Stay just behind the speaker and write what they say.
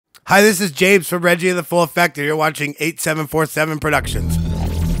Hi, this is James from Reggie and the Full Effect, and you're watching 8747 Productions.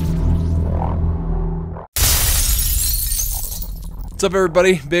 What's up,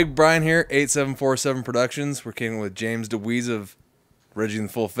 everybody? Big Brian here, 8747 Productions. We're kicking with James Dewees of Reggie and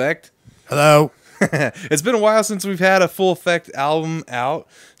the Full Effect. Hello. It's been a while since we've had a Full Effect album out.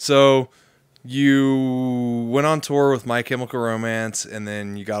 So you went on tour with My Chemical Romance, and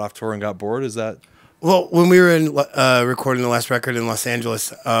then you got off tour and got bored. Is that? Well, when we were in recording the last record in Los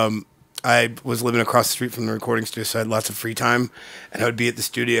Angeles, I was living across the street from the recording studio, so I had lots of free time, and I would be at the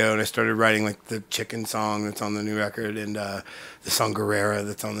studio, and I started writing like the Chicken song that's on the new record, and the song Guerrera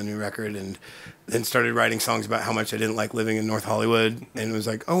that's on the new record, and then started writing songs about how much I didn't like living in North Hollywood, and it was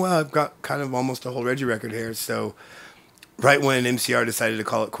like, oh, well, I've got kind of almost a whole Reggie record here, so right when MCR decided to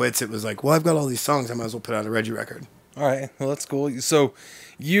call it quits, it was like, well, I've got all these songs, I might as well put out a Reggie record. All right, well, that's cool. So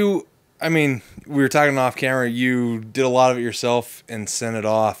you... I mean, we were talking off camera. You did a lot of it yourself and sent it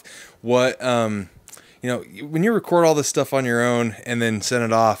off. What, you know, when you record all this stuff on your own and then send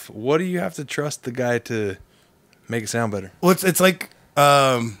it off, what do you have to trust the guy to make it sound better? Well, it's like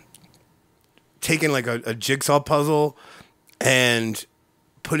taking like a jigsaw puzzle and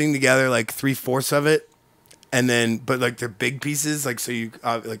putting together like 3/4 of it, and then but like they're big pieces. Like so you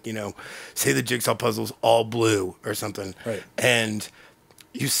like you know, say the jigsaw puzzle's all blue or something, right? And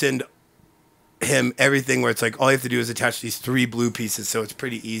you send him everything where it's like all you have to do is attach these 3 blue pieces, so it's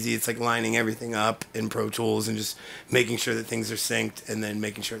pretty easy. It's like lining everything up in Pro Tools and just making sure that things are synced and then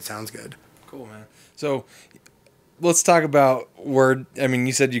making sure it sounds good. Cool, man. So let's talk about where, I mean,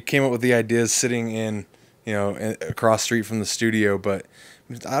 you said you came up with the ideas sitting in, you know, across the street from the studio, but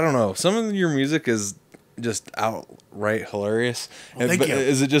I don't know, some of your music is just outright hilarious. Well, thank you.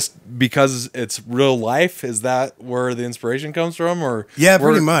 Is it just because it's real life? Is that where the inspiration comes from, or? Yeah,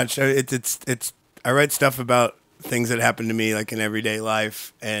 pretty much. It's I write stuff about things that happen to me like in everyday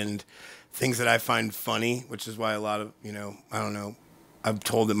life and things that I find funny, which is why a lot of, you know, I don't know, I'm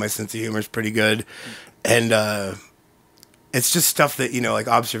told that my sense of humor is pretty good. And it's just stuff that, you know, like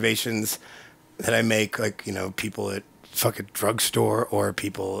observations that I make, like, you know, people at fucking drugstore or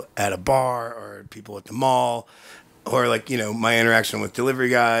people at a bar or people at the mall or like, you know, my interaction with delivery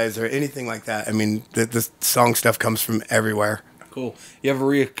guys or anything like that. I mean, the song stuff comes from everywhere. Cool. You have a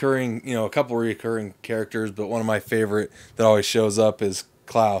reoccurring, you know, a couple reoccurring characters, but one of my favorite that always shows up is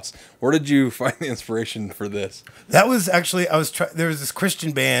Klaus. Where did you find the inspiration for this? That was actually, there was this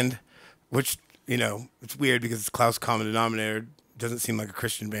Christian band, which, you know, it's weird because it's Klaus Common Denominator. Doesn't seem like a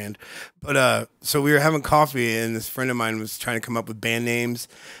Christian band, but so we were having coffee and this friend of mine was trying to come up with band names,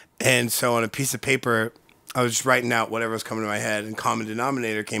 and so on a piece of paper I was just writing out whatever was coming to my head, and Common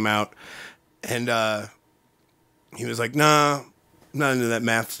Denominator came out, and he was like, nah, I'm not into that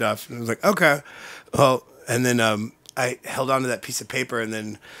math stuff, and I was like, okay, well, and then I held on to that piece of paper, and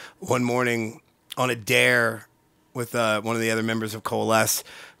then one morning on a dare with one of the other members of Coalesce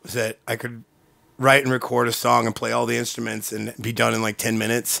was that I could write and record a song and play all the instruments and be done in like 10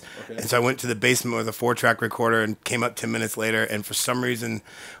 minutes. Okay. And so I went to the basement with a 4-track recorder and came up 10 minutes later. And for some reason,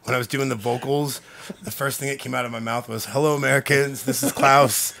 when I was doing the vocals, the first thing that came out of my mouth was, hello, Americans. This is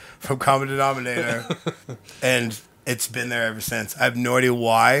Klaus from Common Denominator. And it's been there ever since. I have no idea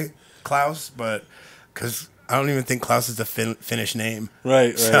why Klaus, but because I don't even think Klaus is a Finnish name.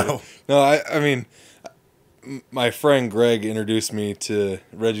 Right. So, no, I mean, my friend Greg introduced me to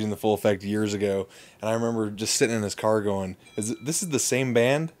Reggie and the Full Effect years ago, and I remember just sitting in his car going, this is the same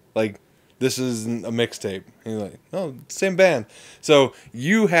band? Like, this isn't a mixtape. And he's like, no, same band. So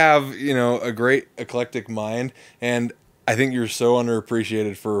you have, you know, a great eclectic mind, and I think you're so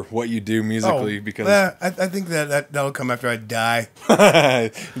underappreciated for what you do musically because I think that'll come after I die.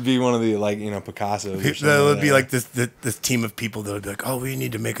 Be one of the, like, you know, Picassos. There'll be like this team of people that'll be like, oh, we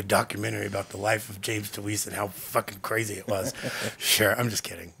need to make a documentary about the life of James Dewees and how fucking crazy it was. Sure, I'm just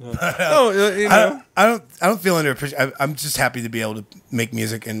kidding. No, you know. I don't feel underappreciated. I'm just happy to be able to make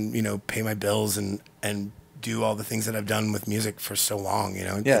music and, you know, pay my bills and do all the things that I've done with music for so long. You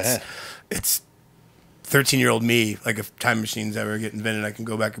know, it's 13-year-old me, like if time machines ever get invented, I can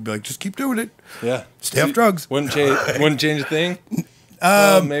go back and be like, just keep doing it. Yeah. Stay off drugs. Wouldn't change a thing?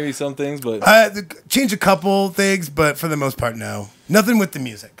 Maybe some things, but... change a couple things, but for the most part, no. Nothing with the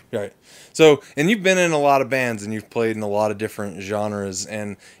music. Right. So, and you've been in a lot of bands, and you've played in a lot of different genres,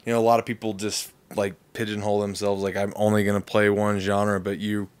 and, you know, a lot of people just, like, pigeonhole themselves, like, I'm only going to play one genre, but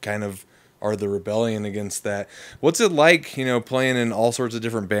you kind of are the rebellion against that. What's it like, you know, playing in all sorts of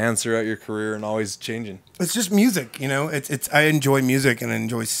different bands throughout your career and always changing? It's just music, you know. I enjoy music and I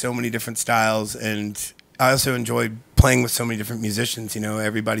enjoy so many different styles, and I also enjoy playing with so many different musicians. You know,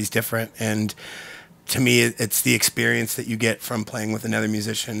 everybody's different, and to me, it's the experience that you get from playing with another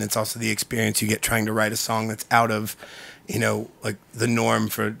musician. It's also the experience you get trying to write a song that's out of, you know, like the norm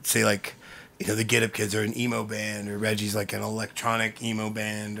for, say, like, you know, the Get Up Kids are an emo band, or Reggie's like an electronic emo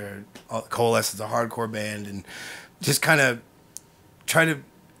band, or Coalesce is a hardcore band, and just kind of try to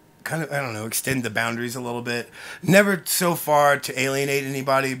I don't know, extend the boundaries a little bit. Never so far to alienate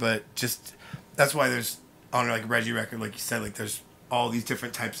anybody, but just that's why there's on like Reggie record, like you said, like there's all these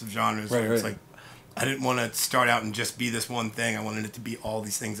different types of genres. Right, It's like I didn't want to start out and just be this one thing. I wanted it to be all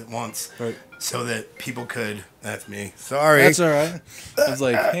these things at once, so that people could. That's me. Sorry. That's all right. I was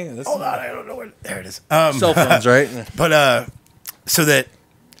like, hang on. Hold on, I don't know where. There it is. Cell phones, right? But so that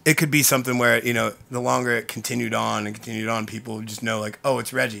it could be something where, you know, the longer it continued on, people would just know like, oh,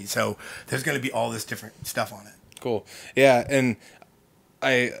 it's Reggie. So there's going to be all this different stuff on it. Cool. Yeah, and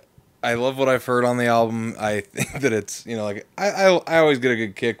I love what I've heard on the album. I think that it's, you know, like I always get a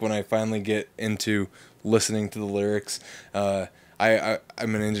good kick when I finally get into listening to the lyrics. I'm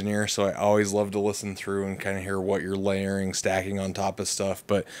an engineer, so I always love to listen through and kind of hear what you're layering, stacking on top of stuff.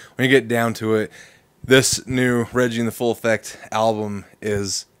 But when you get down to it, this new Reggie in the Full Effect album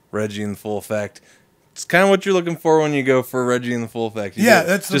is Reggie in the Full Effect. It's kind of what you're looking for when you go for Reggie in the Full Effect.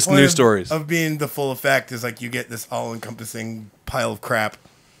 That's just the point new stories of being the Full Effect, is like you get this all-encompassing pile of crap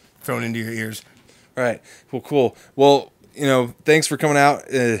thrown into your ears. Right. Well, cool. Well, you know, thanks for coming out.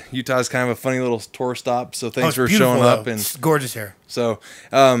 Utah's kind of a funny little tour stop, so thanks for showing up. And it's gorgeous here. So,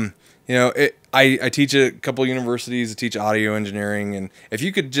 you know, I teach at a couple universities. I teach audio engineering, and if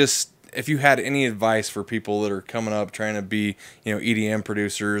you had any advice for people that are coming up trying to be, you know, EDM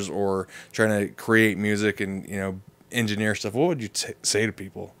producers or trying to create music and, you know, engineer stuff, what would you say to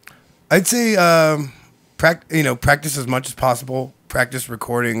people? I'd say, practice as much as possible. Practice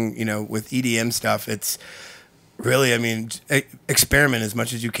recording, you know, with EDM stuff. It's really, I mean, experiment as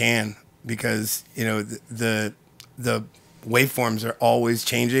much as you can, because, you know, the waveforms are always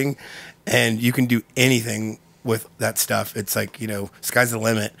changing, and you can do anything with that stuff. It's like, you know, sky's the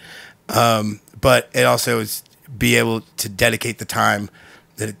limit. But it also is be able to dedicate the time.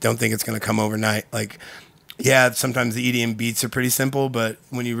 That I don't think it's going to come overnight. Like, yeah, sometimes the EDM beats are pretty simple, but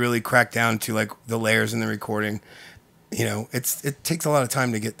when you really crack down to like the layers in the recording, you know, it takes a lot of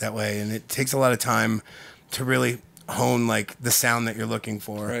time to get that way, and it takes a lot of time to really hone like the sound that you're looking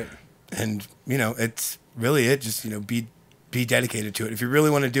for. Right. And, you know, it's really just, you know, be dedicated to it. If you really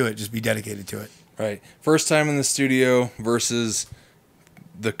want to do it, just be dedicated to it. Right. First time in the studio versus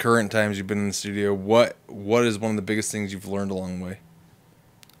the current times you've been in the studio. What is one of the biggest things you've learned along the way?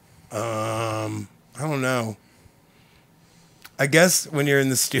 I don't know. I guess when you're in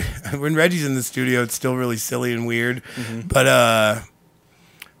the studio, when Reggie's in the studio, it's still really silly and weird. Mm-hmm. But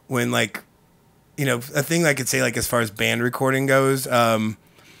when, like, you know, a thing I could say, like, as far as band recording goes, you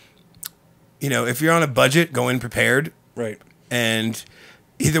know, if you're on a budget, go in prepared. Right. And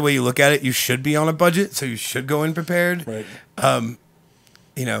either way you look at it, you should be on a budget, so you should go in prepared. Right.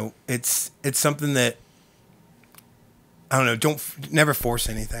 You know, it's something that, I don't know, never force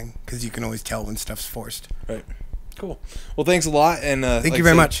anything, because you can always tell when stuff's forced. Right. Cool. Well, thanks a lot, and thank you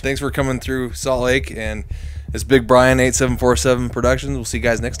very much. Thanks for coming through Salt Lake, and it's Big Brian 8747 Productions. We'll see you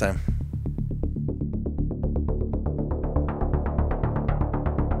guys next time.